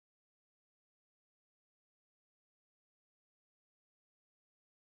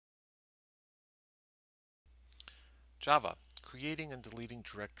Java, creating and deleting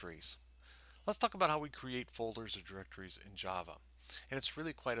directories. Let's talk about how we create folders or directories in Java. And it's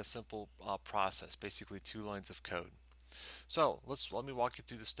really quite a simple process, basically 2 lines of code. So let me walk you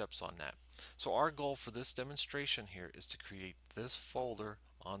through the steps on that. So our goal for this demonstration here is to create this folder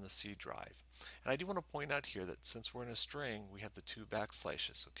on the C drive. And I do want to point out here that since we're in a string, we have the 2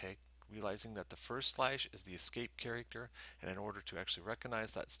 backslashes, okay? Realizing that the first slash is the escape character, and in order to actually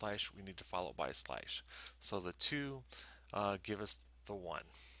recognize that slash, we need to follow by a slash. So the 2 give us the 1.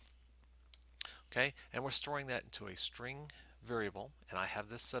 Okay, and we're storing that into a string variable, and I have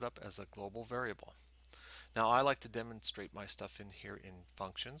this set up as a global variable. Now I like to demonstrate my stuff in here in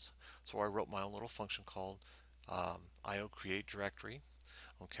functions, so I wrote my own little function called IO create directory.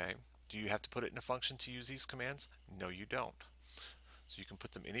 Okay, do you have to put it in a function to use these commands? No, you don't. So you can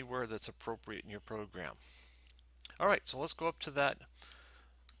put them anywhere that's appropriate in your program. All right, so let's go up to that.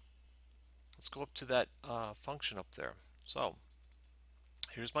 Let's go up to that function up there. So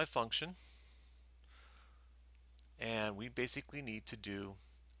here's my function, and we basically need to do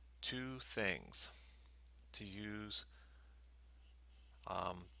 2 things to use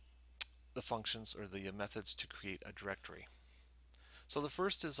um, the functions or the methods to create a directory. So the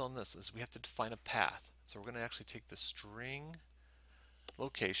first is on this, is we have to define a path. So we're going to actually take the string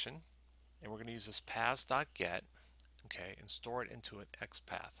location, and we're going to use this paths.get, okay, and store it into an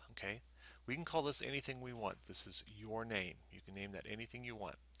XPath, okay. We can call this anything we want. This is your name. You can name that anything you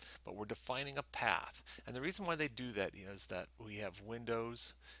want. But we're defining a path. And the reason why they do that is that we have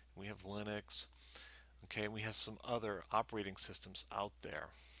Windows, we have Linux, okay, and we have some other operating systems out there,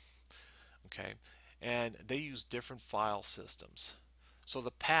 okay, and they use different file systems. So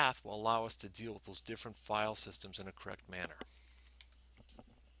the path will allow us to deal with those different file systems in a correct manner.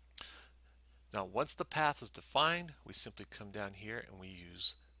 Now once the path is defined, we simply come down here and we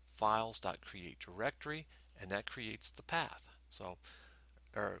use files.createDirectory, and that creates the path. So,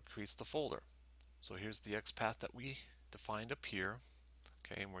 or creates the folder. So here's the XPath that we defined up here,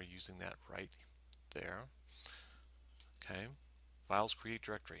 okay, and we're using that right there. Okay, files create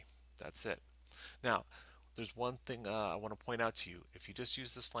directory. That's it. Now, there's one thing I want to point out to you. If you just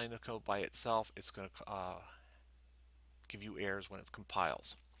use this line of code by itself, it's going to give you errors when it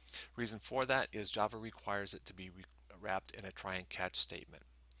compiles. Reason for that is Java requires it to be wrapped in a try and catch statement.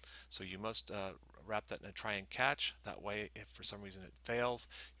 So you must wrap that in a try and catch. That way, if for some reason it fails,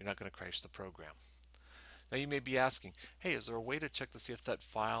 you're not going to crash the program. Now you may be asking, hey, is there a way to check to see if that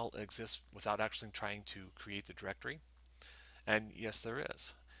file exists without actually trying to create the directory? And yes, there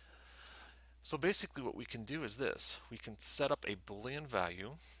is. So basically what we can do is this. We can set up a Boolean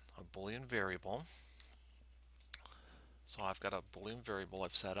value, a Boolean variable. So I've got a Boolean variable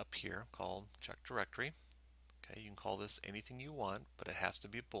I've set up here called check directory. Okay, you can call this anything you want, but it has to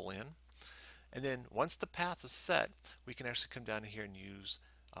be a Boolean. And then once the path is set, we can actually come down here and use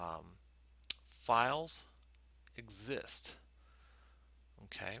files exist.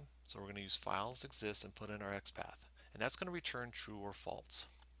 Okay, so we're going to use files exist and put in our XPath. And that's going to return true or false.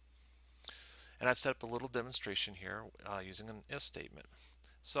 And I've set up a little demonstration here using an if statement.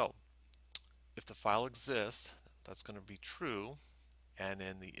 So if the file exists, that's going to be true, and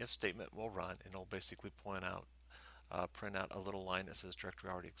then the if statement will run, and it'll basically print out a little line that says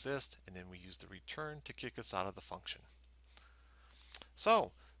directory already exists, and then we use the return to kick us out of the function.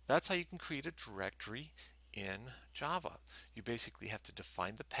 So that's how you can create a directory in Java. You basically have to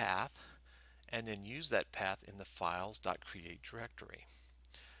define the path and then use that path in the files.create directory.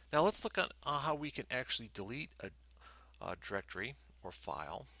 Now let's look at how we can actually delete a directory or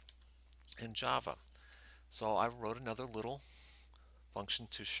file in Java. So I wrote another little function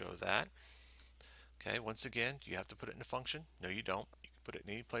to show that. Okay, once again, do you have to put it in a function? No, you don't. You can put it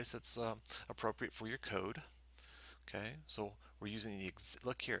in any place that's appropriate for your code. Okay, so we're using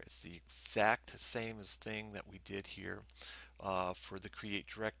look here, it's the exact same as thing that we did here for the create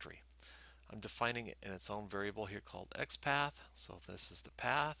directory. I'm defining it in its own variable here called XPath. So this is the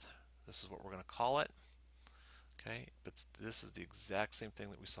path. This is what we're going to call it. Okay, but this is the exact same thing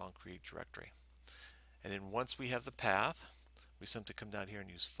that we saw in create directory. And then once we have the path, we simply come down here and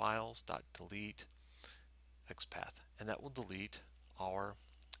use files.delete XPath, and that will delete our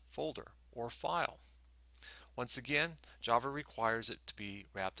folder or file. Once again, Java requires it to be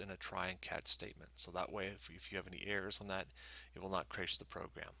wrapped in a try and catch statement. So that way, if you have any errors on that, it will not crash the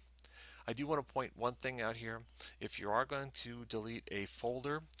program. I do want to point one thing out here. If you are going to delete a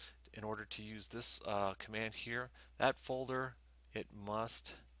folder, in order to use this command here, that folder, it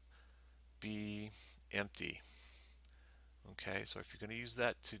must be empty. Okay, so if you're going to use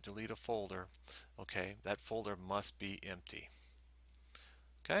that to delete a folder, okay, that folder must be empty.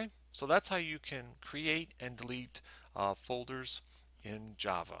 Okay, So that's how you can create and delete folders in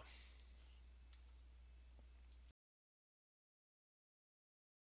Java.